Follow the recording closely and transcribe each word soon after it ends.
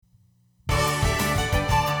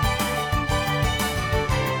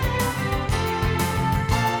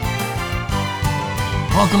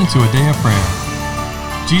Welcome to a day of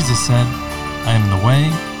prayer. Jesus said, I am the way,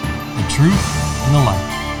 the truth, and the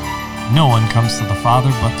life. No one comes to the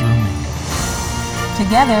Father but through me.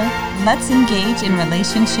 Together, let's engage in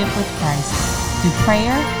relationship with Christ through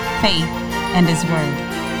prayer, faith, and His Word.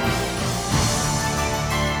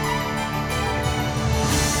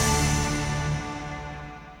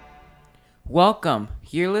 Welcome.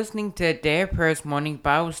 You're listening to a Day of Prayer's morning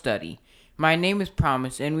Bible study. My name is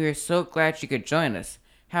Promise, and we are so glad you could join us.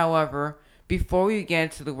 However, before we get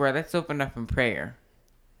into the Word, let's open up in prayer.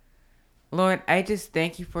 Lord, I just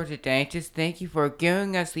thank you for today. I just thank you for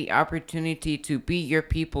giving us the opportunity to be your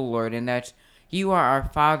people, Lord, and that you are our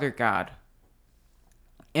Father, God.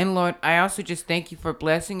 And Lord, I also just thank you for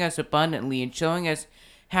blessing us abundantly and showing us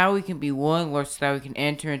how we can be willing, Lord, so that we can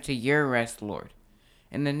enter into your rest, Lord.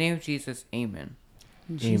 In the name of Jesus, amen.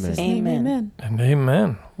 In Jesus' name, amen. And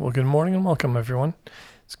amen. Well, good morning and welcome, everyone.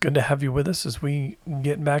 It's good to have you with us as we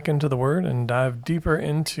get back into the Word and dive deeper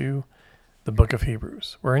into the book of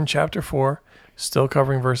Hebrews. We're in chapter 4, still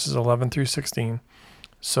covering verses 11 through 16.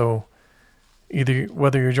 So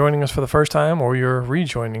whether you're joining us for the first time or you're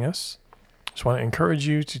rejoining us, I just want to encourage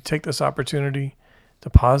you to take this opportunity to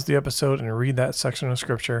pause the episode and read that section of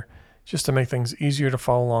Scripture just to make things easier to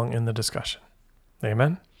follow along in the discussion.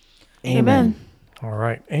 Amen? Amen. All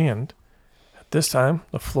right. And at this time,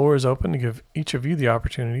 the floor is open to give each of you the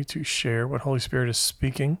opportunity to share what Holy Spirit is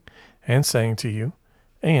speaking and saying to you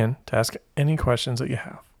and to ask any questions that you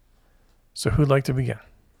have. So who'd like to begin?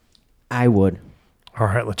 I would. All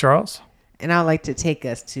right, LaCharles. And I'd like to take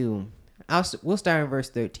us to, we'll start in verse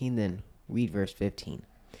 13, then read verse 15.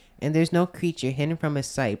 And there's no creature hidden from his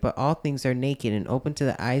sight, but all things are naked and open to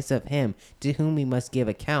the eyes of him to whom we must give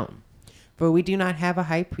account. For we do not have a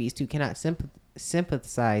high priest who cannot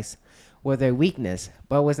sympathize with our weakness,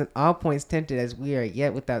 but was in all points tempted as we are,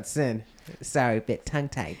 yet without sin. Sorry, a bit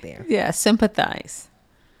tongue-tied there. Yeah, sympathize.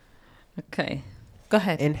 Okay, go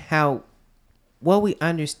ahead. And how, what we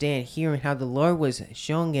understand here and how the Lord was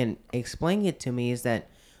showing and explaining it to me is that,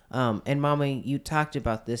 and Mama, you talked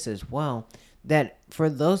about this as well, that for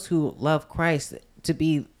those who love Christ, to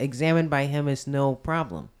be examined by Him is no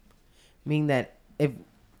problem. Meaning that if,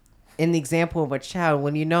 in the example of a child,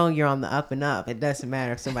 when you know you're on the up and up, it doesn't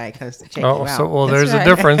matter if somebody comes to check you out. There's a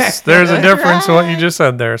difference. There's a difference in what you just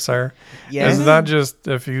said there, sir. Yes. It's not just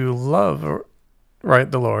if you love, right,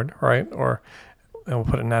 the Lord, right, or we'll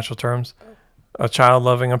put it in natural terms, a child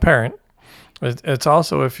loving a parent. It's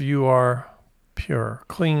also if you are pure,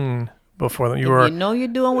 clean before them. You know you're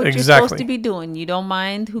doing what you're supposed to be doing. You don't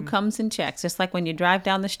mind who comes and checks. Just like when you drive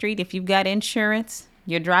down the street, if you've got insurance,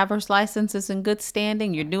 your driver's license is in good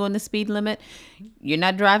standing, you're doing the speed limit, you're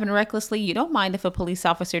not driving recklessly, you don't mind if a police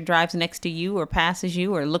officer drives next to you or passes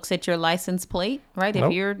you or looks at your license plate, right?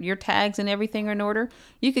 Nope. If your tags and everything are in order,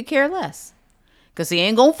 you could care less because he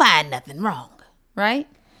ain't going to find nothing wrong, right?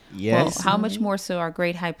 Yes. Well, how much more so our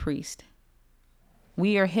great high priest?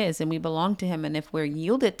 We are His and we belong to Him. And if we're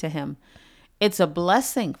yielded to Him, it's a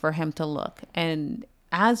blessing for Him to look. And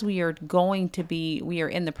as we are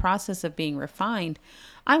in the process of being refined,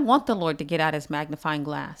 I want the Lord to get out His magnifying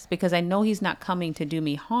glass because I know He's not coming to do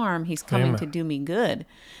me harm. He's coming to do me good.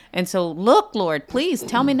 And so, look, Lord, please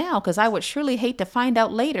tell me now, because I would surely hate to find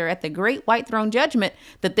out later at the great white throne judgment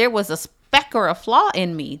that there was a speck or a flaw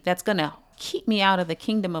in me that's going to keep me out of the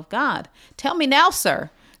kingdom of God. Tell me now, sir,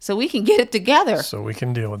 so we can get it together. So we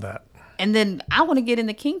can deal with that. And then I want to get in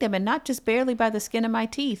the kingdom and not just barely by the skin of my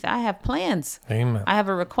teeth. I have plans. Amen. I have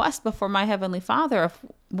a request before my Heavenly Father of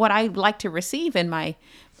what I'd like to receive in my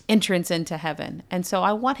entrance into heaven. And so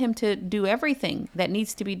I want Him to do everything that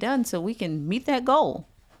needs to be done so we can meet that goal.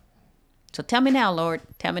 So tell me now, Lord.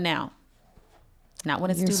 Tell me now. Not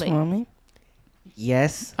when it's too late. Mommy?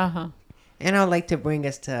 Yes. Uh-huh. And I'd like to bring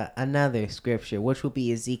us to another scripture, which will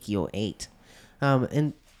be Ezekiel 8.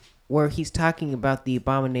 And where he's talking about the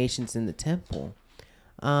abominations in the temple.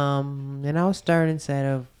 And I'll start inside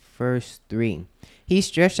of verse 3. He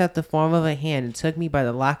stretched out the form of a hand and took me by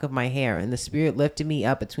the lock of my hair, and the Spirit lifted me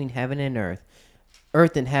up between heaven and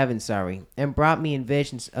earth and heaven, and brought me in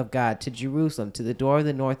visions of God to Jerusalem, to the door of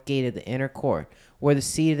the north gate of the inner court, where the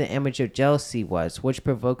seat of the image of jealousy was, which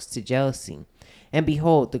provokes to jealousy. And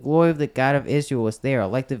behold, the glory of the God of Israel was there,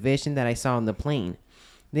 like the vision that I saw on the plain.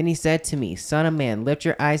 Then he said to me, Son of man, lift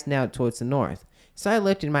your eyes now towards the north. So I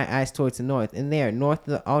lifted my eyes towards the north, and there, north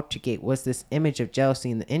of the altar gate, was this image of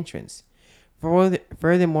jealousy in the entrance.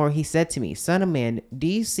 Furthermore, he said to me, Son of man, do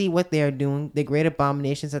you see what they are doing, the great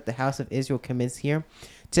abominations that the house of Israel commits here,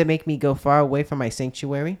 to make me go far away from my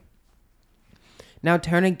sanctuary? Now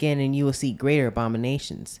turn again, and you will see greater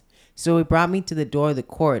abominations. So he brought me to the door of the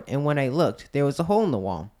court, and when I looked, there was a hole in the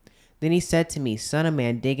wall. Then he said to me, Son of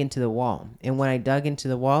man, dig into the wall. And when I dug into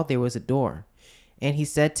the wall, there was a door. And he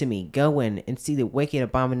said to me, Go in and see the wicked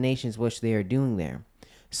abominations which they are doing there.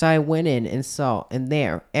 So I went in and saw, and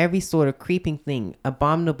there every sort of creeping thing,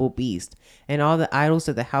 abominable beast, and all the idols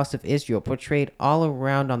of the house of Israel portrayed all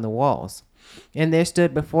around on the walls. And there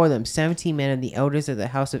stood before them 70 men of the elders of the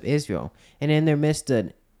house of Israel, and in their midst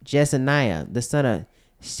stood Jezaniah, the son of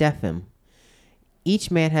Shephem.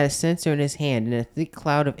 Each man had a censer in his hand, and a thick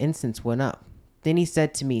cloud of incense went up. Then he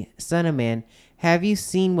said to me, Son of man, have you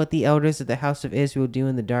seen what the elders of the house of Israel do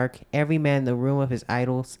in the dark, every man in the room of his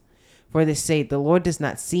idols? For they say, The Lord does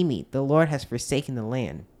not see me. The Lord has forsaken the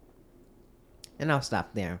land. And I'll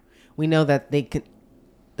stop there. We know that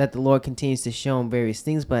that the Lord continues to show them various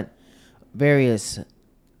things, but various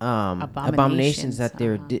abominations that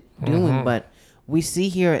they're doing. But we see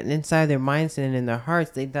here inside their minds and in their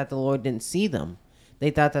hearts, they thought the Lord didn't see them. They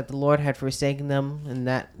thought that the Lord had forsaken them and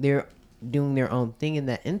that they're doing their own thing in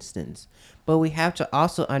that instance. But we have to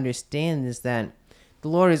also understand is that the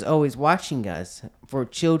Lord is always watching us. For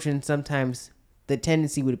children, sometimes the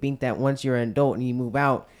tendency would think that once you're an adult and you move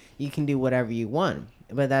out, you can do whatever you want.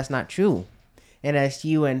 But that's not true. And as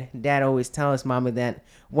you and Dad always tell us, Mama, that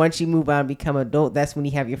once you move out and become an adult, that's when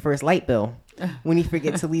you have your first light bill. When you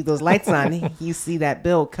forget to leave those lights on, you see that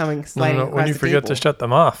bill coming sliding across the table. When you forget to shut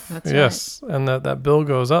them off. That's yes. Right. And that bill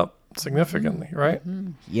goes up significantly, right?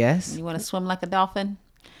 Yes. You want to swim like a dolphin?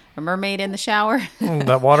 A mermaid in the shower?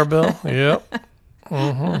 That water bill? Yep.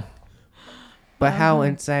 But how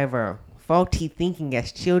inside of our faulty thinking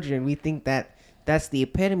as children, we think that that's the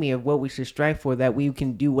epitome of what we should strive for, that we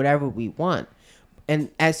can do whatever we want.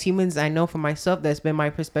 And as humans, I know for myself, that's been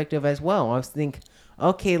my perspective as well. I was thinking,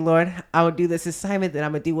 okay, Lord, I'll do this assignment, then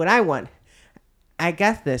I'm going to do what I want. I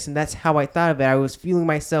got this. And that's how I thought of it. I was fueling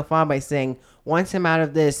myself on by saying, once I'm out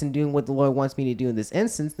of this and doing what the Lord wants me to do in this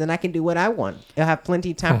instance, then I can do what I want. He'll have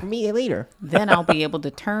plenty of time for me later. Then I'll be able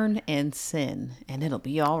to turn and sin, and it'll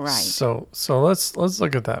be all right. So let's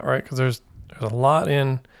look at that, right? Because there's a lot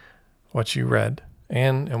in what you read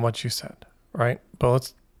and what you said, right?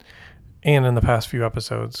 But and in the past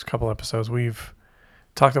couple episodes, we've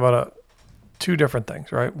talked about two different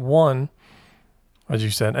things, right? One, as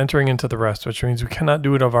you said, entering into the rest, which means we cannot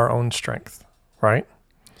do it of our own strength, right?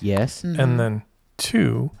 Yes. And then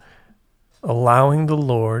two, allowing the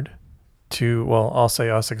Lord to, well, I'll say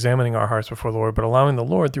us examining our hearts before the Lord, but allowing the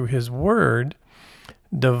Lord through his word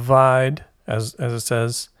divide, as it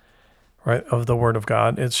says, right, of the word of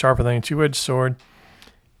God. It's sharper than a two-edged sword,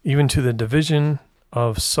 even to the division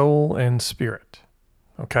of soul and spirit.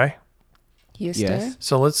 Okay? Yes.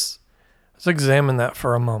 So let's examine that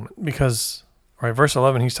for a moment, because, right, verse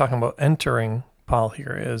 11, he's talking about entering. Paul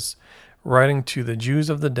here is writing to the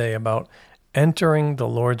Jews of the day about entering the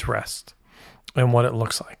Lord's rest and what it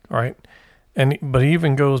looks like, right? But he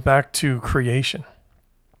even goes back to creation,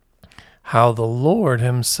 how the Lord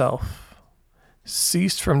himself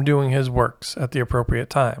ceased from doing his works at the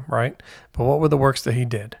appropriate time, right? But what were the works that he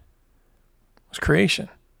did? It was creation,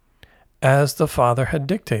 as the Father had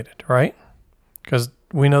dictated, right? Because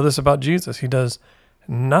we know this about Jesus. He does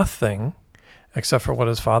nothing except for what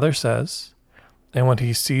his Father says and what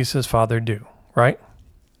he sees his Father do, right?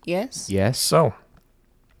 Yes. Yes. So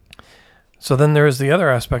then there is the other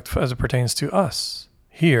aspect as it pertains to us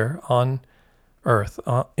here on earth,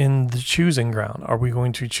 in the choosing ground. Are we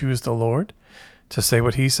going to choose the Lord to say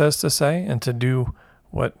what he says to say and to do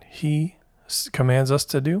what he commands us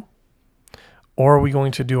to do? Or are we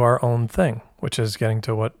going to do our own thing, which is getting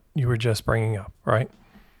to what you were just bringing up, right?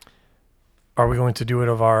 Are we going to do it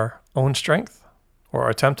of our own strength, or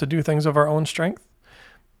attempt to do things of our own strength?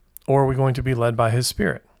 Or are we going to be led by his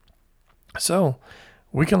Spirit? So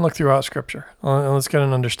we can look throughout Scripture. And let's get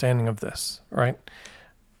an understanding of this, right?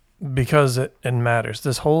 Because it matters.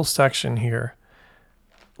 This whole section here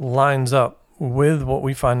lines up with what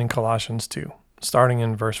we find in Colossians 2, starting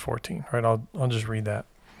in verse 14, right? I'll just read that.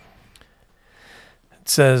 It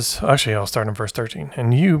says, actually, I'll start in verse 13.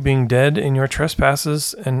 And you, being dead in your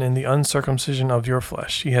trespasses and in the uncircumcision of your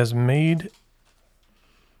flesh, he has made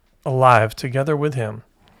alive together with him,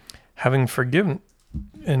 having forgiven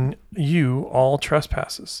in you all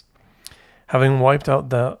trespasses, having wiped out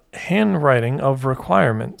the handwriting of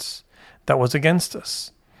requirements that was against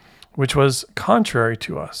us, which was contrary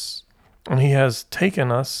to us. And he has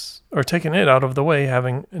taken it out of the way,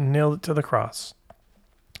 having nailed it to the cross.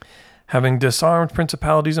 Having disarmed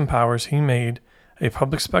principalities and powers, he made a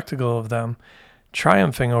public spectacle of them,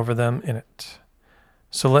 triumphing over them in it.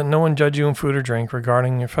 So let no one judge you in food or drink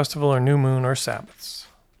regarding your festival or new moon or Sabbaths.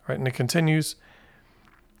 Right? And it continues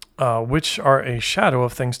which are a shadow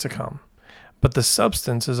of things to come, but the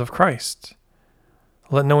substance is of Christ.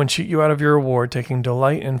 Let no one cheat you out of your reward, taking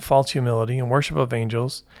delight in false humility and worship of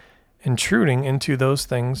angels, intruding into those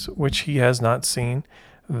things which he has not seen,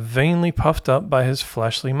 vainly puffed up by his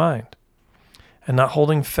fleshly mind, and not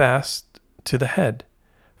holding fast to the head,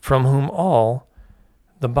 from whom all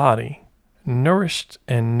the body, nourished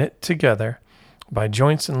and knit together by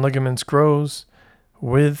joints and ligaments, grows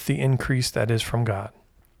with the increase that is from God.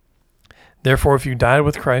 Therefore, if you died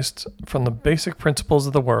with Christ from the basic principles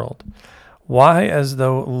of the world, why, as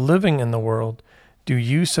though living in the world, do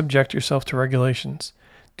you subject yourself to regulations?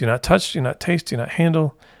 Do not touch, do not taste, do not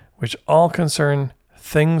handle, which all concern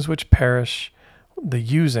things which perish, the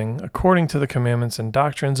using according to the commandments and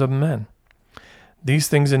doctrines of men. These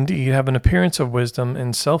things indeed have an appearance of wisdom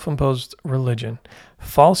in self-imposed religion,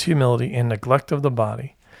 false humility, and neglect of the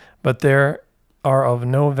body, but there are of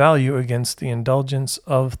no value against the indulgence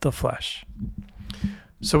of the flesh.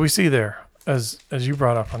 So we see there, as you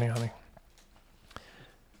brought up, honey,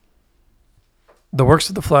 the works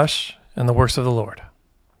of the flesh and the works of the Lord,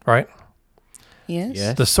 right? Yes.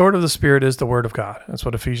 Yes. The sword of the Spirit is the word of God. That's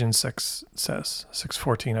what Ephesians 6 says,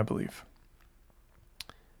 6:14, I believe.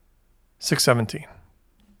 6:17.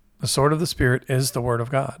 The sword of the Spirit is the word of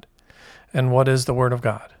God. And what is the word of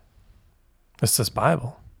God? It's this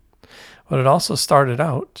Bible. But it also started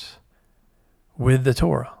out with the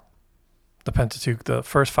Torah, the Pentateuch, the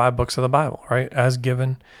first 5 books of the Bible, right? As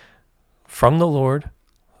given from the Lord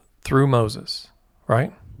through Moses,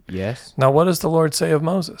 right? Yes. Now, what does the Lord say of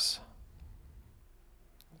Moses?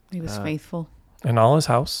 He was faithful. In all his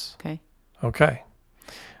house. Okay. Okay.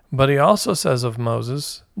 But he also says of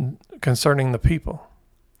Moses concerning the people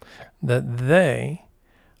that they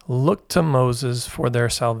looked to Moses for their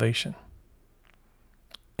salvation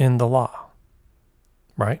in the law,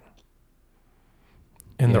 right?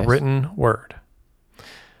 In the Yes. written word.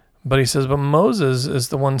 But he says, but Moses is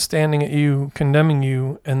the one standing at you, condemning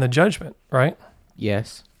you in the judgment, right?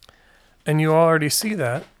 Yes. And you already see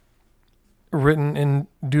that written in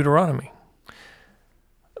Deuteronomy.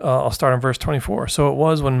 I'll start in verse 24. So it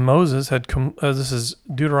was when Moses had come, this is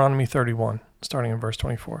Deuteronomy 31, starting in verse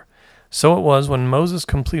 24. So it was when Moses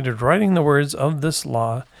completed writing the words of this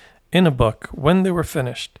law in a book when they were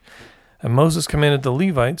finished. And Moses commanded the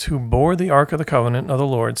Levites who bore the ark of the covenant of the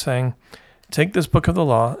Lord, saying, take this book of the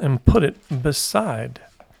law and put it beside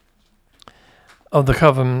of the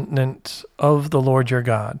covenant of the Lord your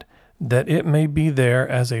God, that it may be there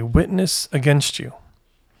as a witness against you.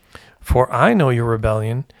 For I know your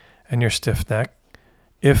rebellion and your stiff neck.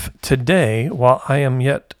 If today, while I am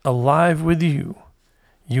yet alive with you,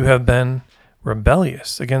 you have been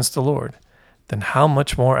rebellious against the Lord, then how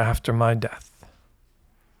much more after my death?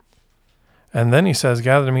 And then he says,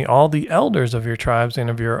 gather to me all the elders of your tribes and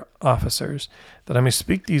of your officers, that I may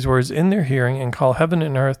speak these words in their hearing and call heaven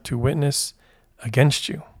and earth to witness against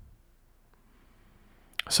you.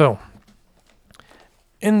 So,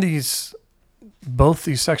 in both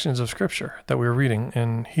these sections of Scripture that we're reading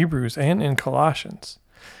in Hebrews and in Colossians,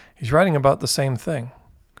 he's writing about the same thing.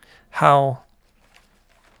 How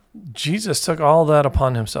Jesus took all that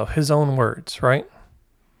upon himself, his own words, right?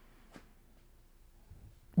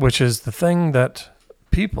 Which is the thing that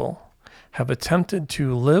people have attempted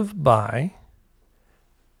to live by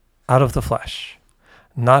out of the flesh,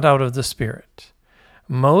 not out of the Spirit.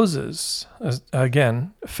 Moses,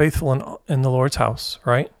 again, faithful in the Lord's house,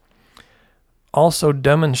 right? Also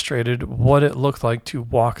demonstrated what it looked like to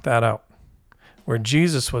walk that out. Where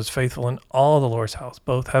Jesus was faithful in all the Lord's house,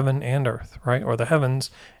 both heaven and earth, right? Or the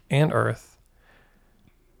heavens and earth,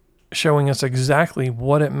 showing us exactly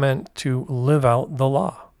what it meant to live out the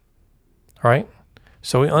law, right?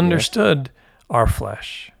 So he understood our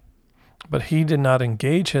flesh, but he did not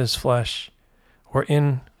engage his flesh or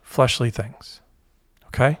in fleshly things,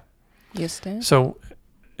 okay? Yes, Dan. So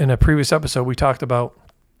in a previous episode, we talked about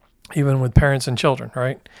even with parents and children,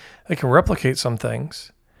 right? They can replicate some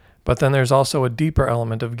things, but then there's also a deeper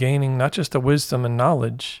element of gaining not just the wisdom and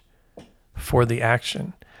knowledge for the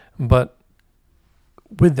action, but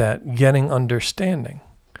with that, getting understanding.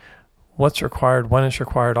 What's required, when it's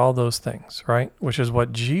required, all those things, right? Which is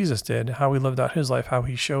what Jesus did, how he lived out his life, how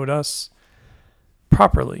he showed us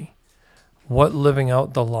properly what living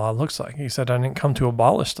out the law looks like. He said, I didn't come to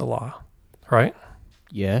abolish the law, right?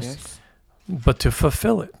 Yes. But to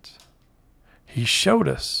fulfill it. He showed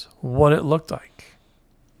us what it looked like.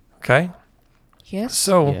 Okay? Yes.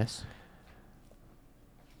 So, Yes.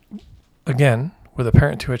 again, with a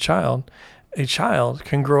parent to a child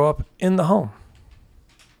can grow up in the home,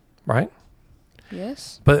 right?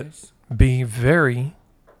 Yes. But be very,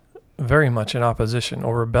 very much in opposition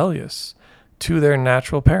or rebellious to their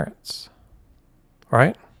natural parents,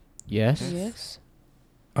 right? Yes. Yes.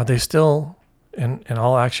 Are they still, in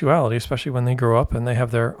all actuality, especially when they grow up and they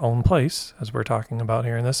have their own place, as we're talking about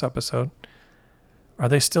here in this episode, are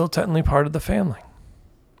they still technically part of the family?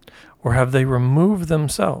 Or have they removed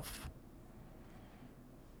themselves?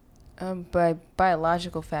 By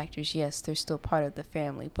biological factors, yes, they're still part of the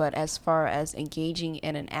family. But as far as engaging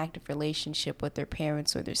in an active relationship with their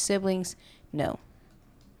parents or their siblings, no.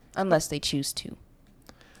 Unless they choose to.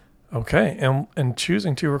 Okay, and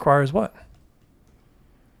choosing to requires what?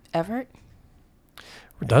 Effort?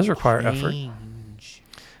 It does require effort.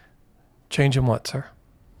 Change in what, sir?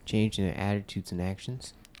 Change in their attitudes and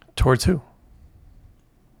actions. Towards who?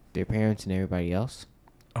 Their parents and everybody else.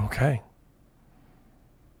 Okay.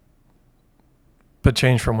 But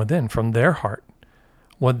change from within, from their heart.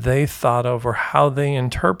 What they thought of or how they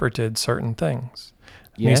interpreted certain things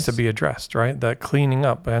needs to be addressed, right? That cleaning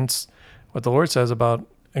up. Hence what the Lord says about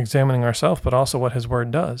examining ourselves, but also what his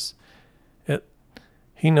word does.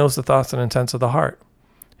 He knows the thoughts and intents of the heart.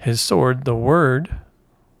 His sword, the word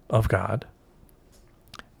of God,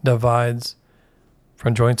 divides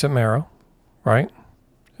from joints and marrow, right?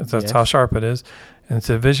 That's how sharp it is. And it's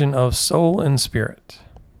a vision of soul and spirit.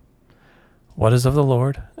 What is of the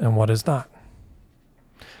Lord and what is not?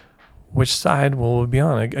 Which side will we be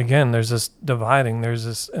on? Again, there's this dividing.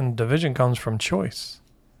 And division comes from choice.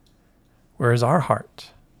 Where is our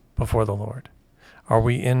heart before the Lord? Are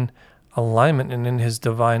we in alignment and in his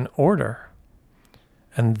divine order?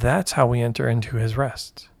 And that's how we enter into his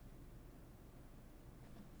rest.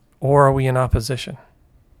 Or are we in opposition?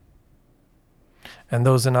 And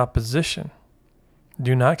those in opposition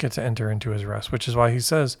do not get to enter into his rest, which is why he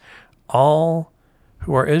says, all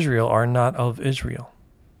who are Israel are not of Israel.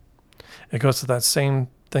 It goes to that same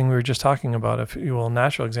thing we were just talking about, if you will,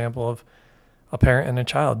 natural example of a parent and a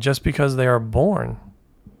child. Just because they are born,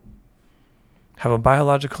 have a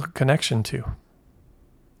biological connection to,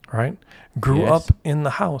 right? Grew up in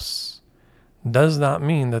the house, does not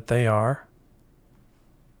mean that they are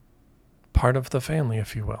part of the family,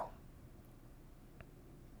 if you will.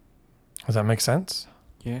 Does that make sense?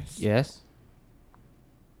 Yes. Yes.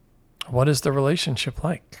 What is the relationship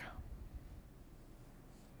like?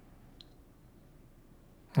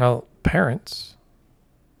 Well, parents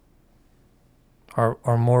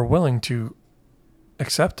are more willing to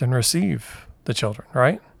accept and receive the children,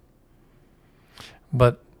 right?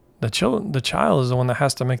 But the child is the one that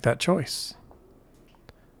has to make that choice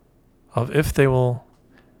of if they will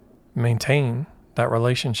maintain that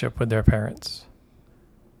relationship with their parents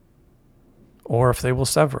or if they will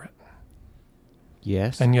sever it.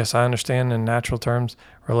 Yes. And yes, I understand in natural terms,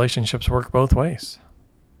 relationships work both ways.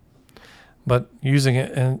 But using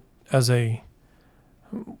it as a,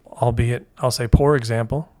 albeit I'll say poor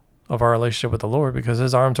example of our relationship with the Lord, because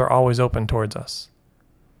his arms are always open towards us.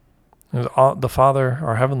 The Father,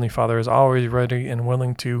 our Heavenly Father, is always ready and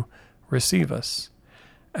willing to receive us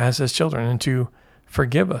as his children and to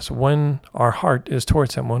forgive us when our heart is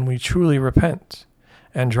towards him, when we truly repent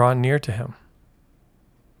and draw near to him.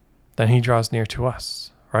 Then he draws near to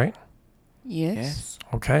us, right? Yes.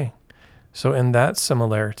 Okay. So in that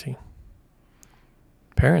similarity,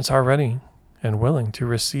 parents are ready and willing to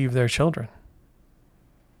receive their children.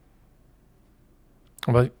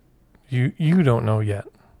 But you don't know yet.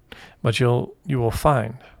 But you will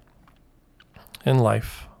find in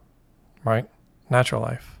life, right? Natural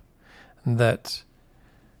life, that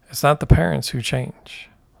it's not the parents who change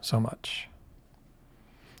so much.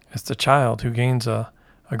 It's the child who gains a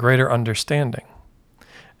greater understanding,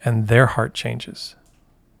 and their heart changes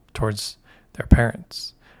towards their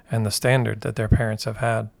parents and the standard that their parents have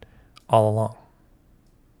had all along.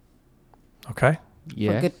 Okay?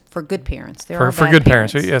 Yeah. For good parents. There For are bad good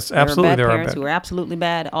parents. parents. Yes, absolutely, There there are are bad parents bad- who are absolutely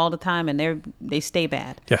bad all the time, and they stay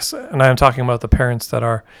bad. Yes, and I am talking about the parents that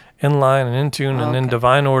are in line and in tune and in Okay.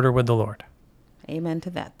 divine order with the Lord. Amen to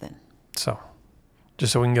that then. So,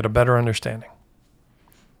 just so we can get a better understanding.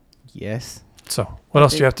 Yes. So, what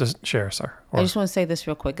else do you have to share, sir? I just want to say this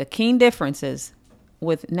real quick. A keen difference is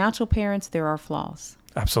with natural parents, there are flaws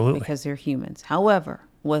Absolutely. because they're humans. However,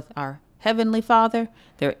 with our Heavenly Father,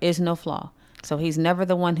 there is no flaw. So he's never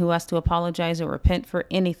the one who has to apologize or repent for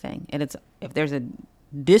anything. And if there's a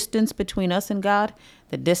distance between us and God,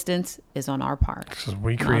 the distance is on our part, Because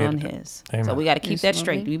we not created on it. his. Amen. So we got to keep Yes, that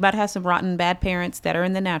straight. Lord. We might have some rotten, bad parents that are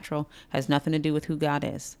in the natural. Has nothing to do with who God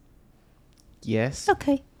is. Yes.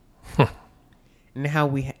 Okay. And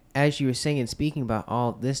how as you were saying and speaking about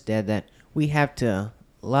all this, Dad, that we have to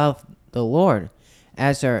love the Lord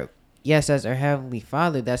as our Heavenly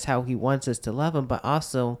Father. That's how he wants us to love him, but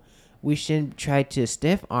also we shouldn't try to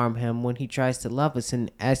stiff arm him when he tries to love us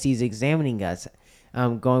and as he's examining us.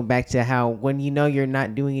 Going back to how when you know you're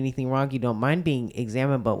not doing anything wrong, you don't mind being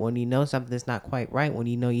examined, but when you know something's not quite right, when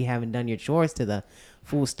you know you haven't done your chores to the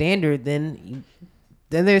full standard, then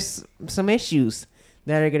there's some issues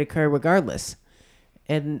that are going to occur regardless.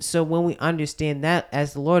 And so when we understand that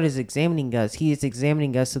as the Lord is examining us, he is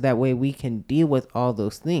examining us so that way we can deal with all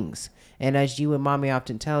those things. And as you and Mommy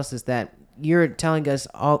often tell us, is that you're telling us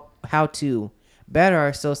all how to better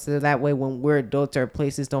ourselves so that way when we're adults, our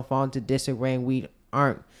places don't fall into disarray and we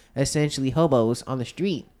aren't essentially hobos on the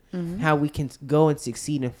street. How we can go and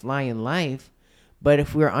succeed and fly in life. But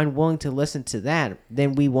if we're unwilling to listen to that,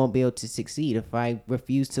 then we won't be able to succeed. If I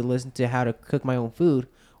refuse to listen to how to cook my own food,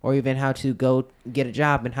 or even how to go get a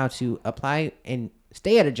job and how to apply and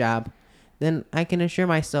stay at a job, then I can assure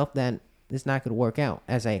myself that it's not going to work out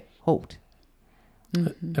as I hoped.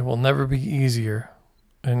 It will never be easier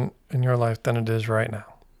in your life than it is right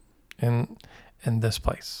now in this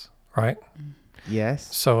place, right?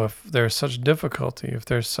 Yes. So if there's such difficulty, if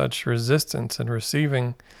there's such resistance in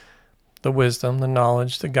receiving the wisdom, the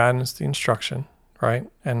knowledge, the guidance, the instruction, right?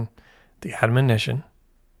 And the admonition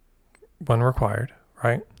when required,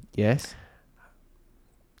 right? Yes.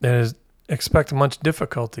 Expect much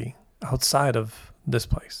difficulty outside of this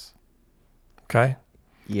place. Okay?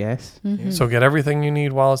 Yes. So get everything you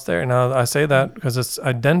need while it's there. Now, I say that because it's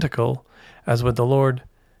identical as with the Lord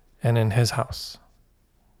and in his house,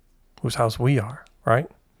 whose house we are, right?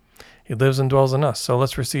 He lives and dwells in us. So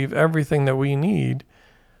let's receive everything that we need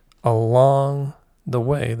along the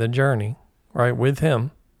way, the journey, right, with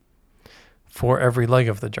him for every leg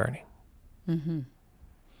of the journey.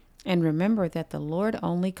 And remember that the Lord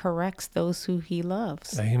only corrects those who he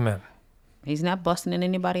loves. Amen. He's not busting in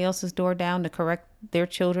anybody else's door down to correct their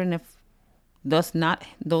children if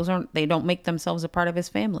they don't make themselves a part of his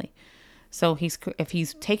family. So if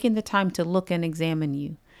he's taking the time to look and examine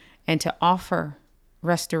you and to offer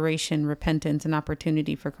restoration, repentance, and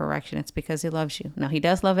opportunity for correction, it's because he loves you. Now, he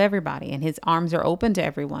does love everybody, and his arms are open to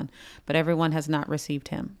everyone, but everyone has not received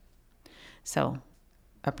him. So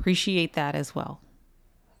appreciate that as well.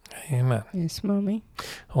 Amen. Yes, Mommy.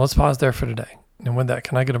 Well, let's pause there for today. And with that,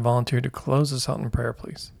 can I get a volunteer to close us out in prayer,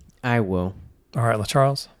 please? I will. All right,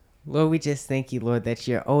 Charles. Lord, we just thank you, Lord, that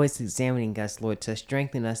you're always examining us, Lord, to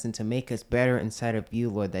strengthen us and to make us better inside of you,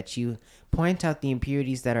 Lord, that you point out the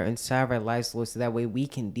impurities that are inside of our lives, Lord, so that way we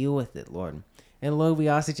can deal with it, Lord. And Lord, we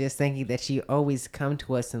also just thank you that you always come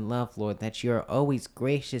to us in love, Lord, that you are always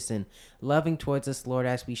gracious and loving towards us, Lord,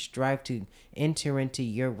 as we strive to enter into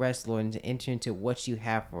your rest, Lord, and to enter into what you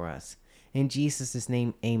have for us. In Jesus'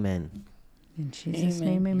 name, amen. In Jesus'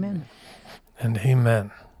 name, amen. And amen.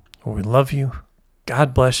 Well, we love you.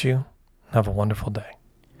 God bless you. Have a wonderful day.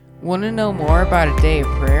 Want to know more about a day of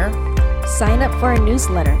prayer? Sign up for our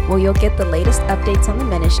newsletter where you'll get the latest updates on the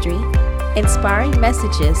ministry, inspiring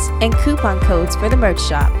messages, and coupon codes for the merch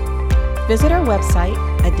shop. Visit our website,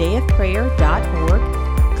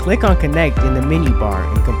 adayofprayer.org. Click on Connect in the menu bar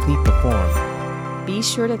and complete the form. Be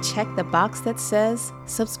sure to check the box that says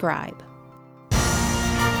subscribe.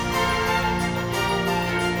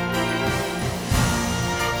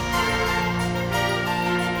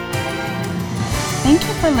 Thank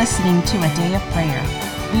you for listening to A Day of Prayer.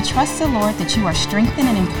 We trust the Lord that you are strengthened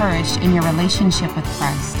and encouraged in your relationship with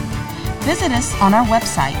Christ. Visit us on our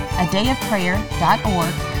website,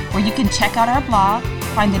 adayofprayer.org, where you can check out our blog,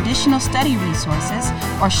 find additional study resources,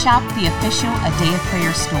 or shop the official A Day of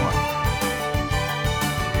Prayer store.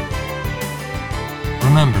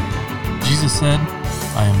 Remember, Jesus said,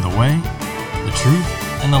 I am the way, the truth,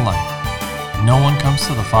 and the life. No one comes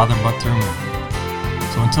to the Father but through me.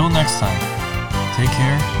 So until next time, take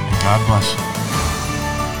care and God bless you.